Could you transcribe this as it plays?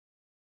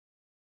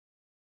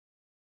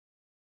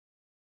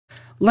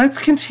Let's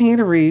continue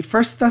to read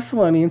 1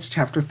 Thessalonians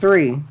chapter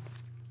 3.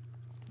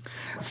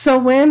 So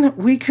when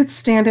we could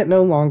stand it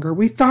no longer,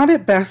 we thought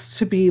it best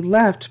to be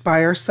left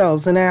by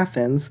ourselves in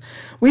Athens.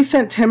 We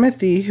sent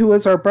Timothy, who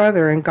is our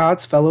brother and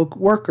God's fellow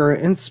worker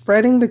in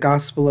spreading the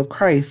gospel of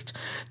Christ,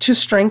 to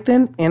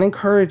strengthen and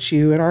encourage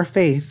you in our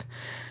faith,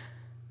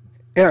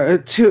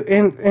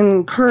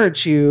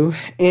 encourage you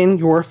in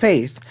your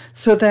faith,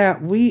 so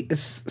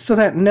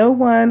that no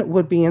one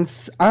would be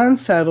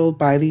unsettled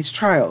by these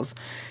trials.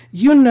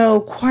 You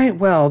know quite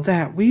well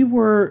that we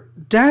were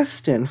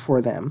destined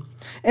for them.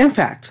 In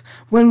fact,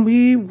 when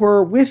we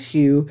were with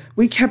you,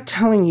 we kept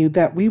telling you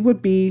that we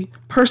would be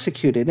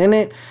persecuted, and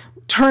it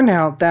turned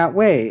out that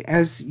way,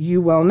 as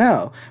you well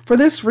know. For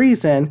this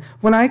reason,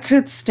 when I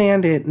could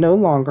stand it no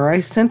longer,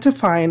 I sent to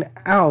find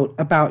out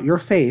about your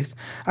faith.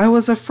 I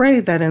was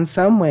afraid that in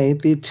some way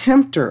the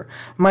tempter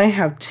might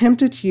have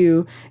tempted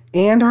you,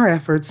 and our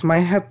efforts might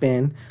have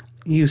been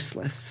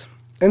useless.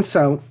 And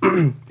so,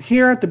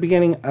 here at the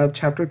beginning of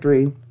chapter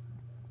 3,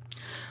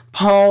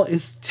 Paul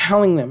is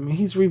telling them,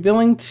 he's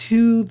revealing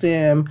to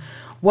them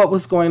what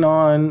was going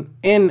on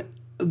in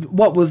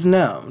what was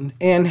known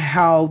and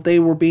how they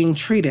were being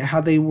treated, how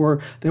there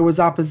was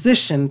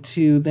opposition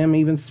to them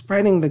even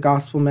spreading the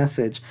gospel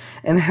message,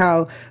 and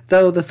how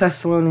though the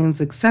Thessalonians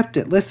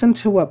accepted. Listen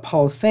to what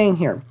Paul is saying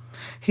here.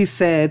 He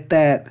said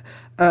that,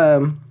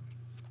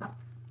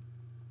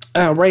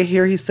 right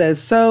here, he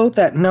says, so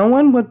that no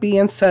one would be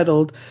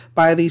unsettled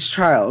by these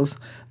trials.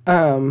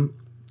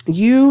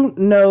 You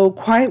know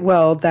quite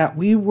well that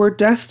we were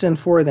destined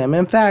for them.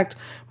 In fact,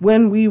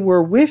 when we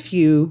were with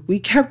you, we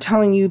kept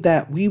telling you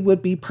that we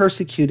would be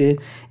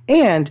persecuted,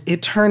 and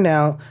it turned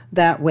out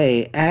that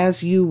way,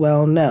 as you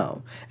well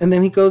know. And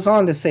then he goes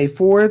on to say,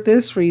 for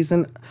this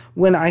reason,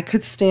 when I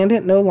could stand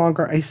it no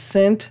longer, I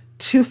sent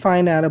to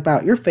find out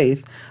about your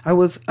faith. I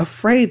was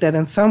afraid that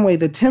in some way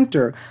the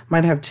tempter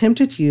might have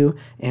tempted you,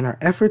 and our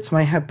efforts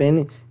might have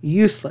been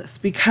useless.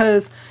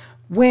 Because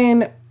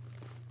when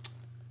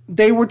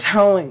they were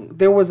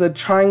there was a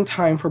trying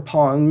time for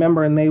Paul, and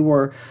remember, and they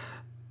were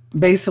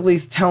basically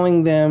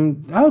telling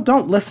them, oh,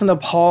 don't listen to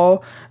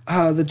Paul.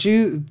 The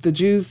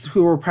Jews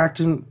who were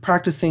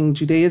practicing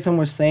Judaism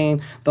were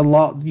saying the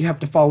law, you have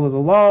to follow the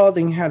law.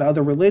 Then you had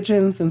other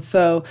religions. And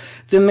so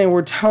then they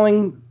were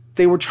trying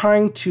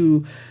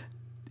to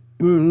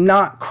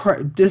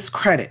not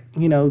discredit,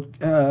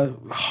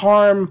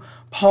 harm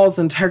Paul's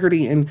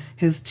integrity and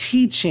his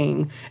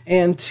teaching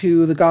and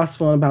to the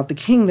gospel and about the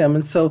kingdom.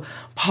 And so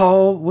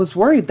Paul was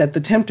worried that the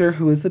tempter,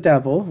 who is the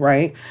devil,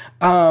 right,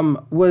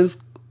 was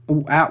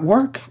at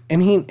work,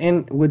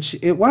 and which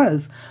it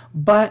was.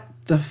 But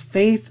the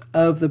faith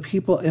of the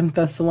people in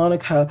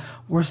Thessalonica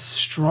were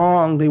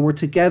strong. They were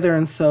together.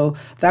 And so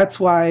that's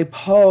why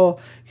Paul,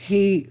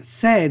 he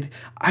said,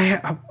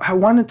 I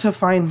wanted to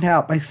find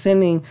out by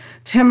sending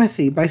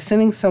Timothy, by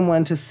sending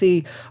someone to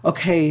see,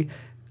 okay,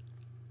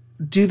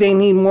 do they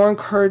need more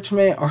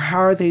encouragement, or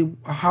how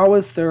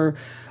is their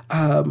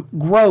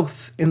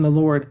growth in the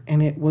Lord?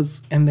 And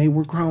they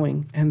were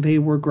growing, and they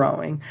were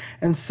growing.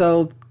 And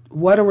so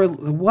what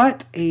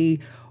a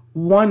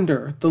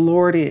wonder the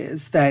Lord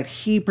is, that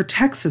he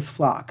protects his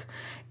flock,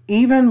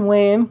 even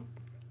when,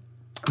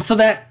 so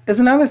that is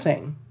another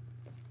thing.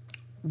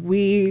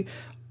 We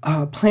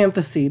plant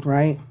the seed,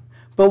 right?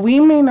 But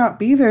we may not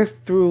be there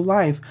through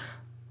life.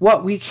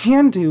 What we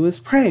can do is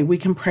pray. We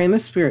can pray in the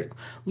Spirit.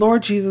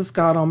 Lord Jesus,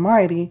 God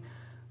Almighty,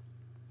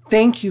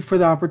 thank you for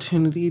the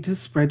opportunity to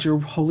spread your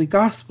holy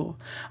gospel.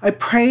 I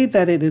pray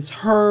that it is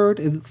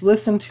heard, it is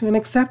listened to, and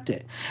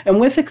accepted. And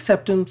with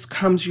acceptance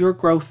comes your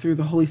growth through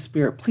the Holy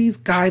Spirit. Please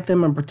guide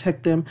them and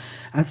protect them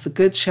as the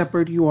good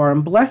shepherd you are,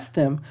 and bless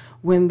them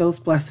when those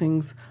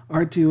blessings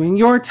are due in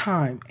your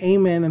time.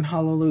 Amen and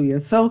hallelujah.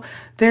 So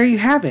there you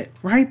have it,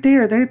 right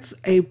there. That's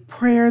a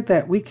prayer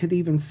that we could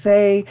even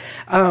say.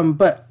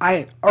 But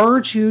I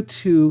urge you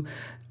to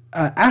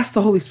ask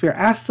the Holy Spirit,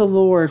 ask the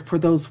Lord for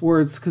those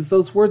words, because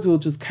those words will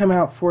just come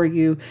out for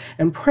you,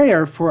 and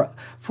prayer for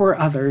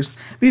others.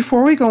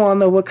 Before we go on,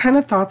 though, what kind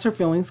of thoughts or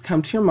feelings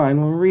come to your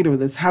mind when we read over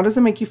this? How does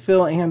it make you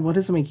feel, and what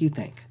does it make you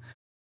think?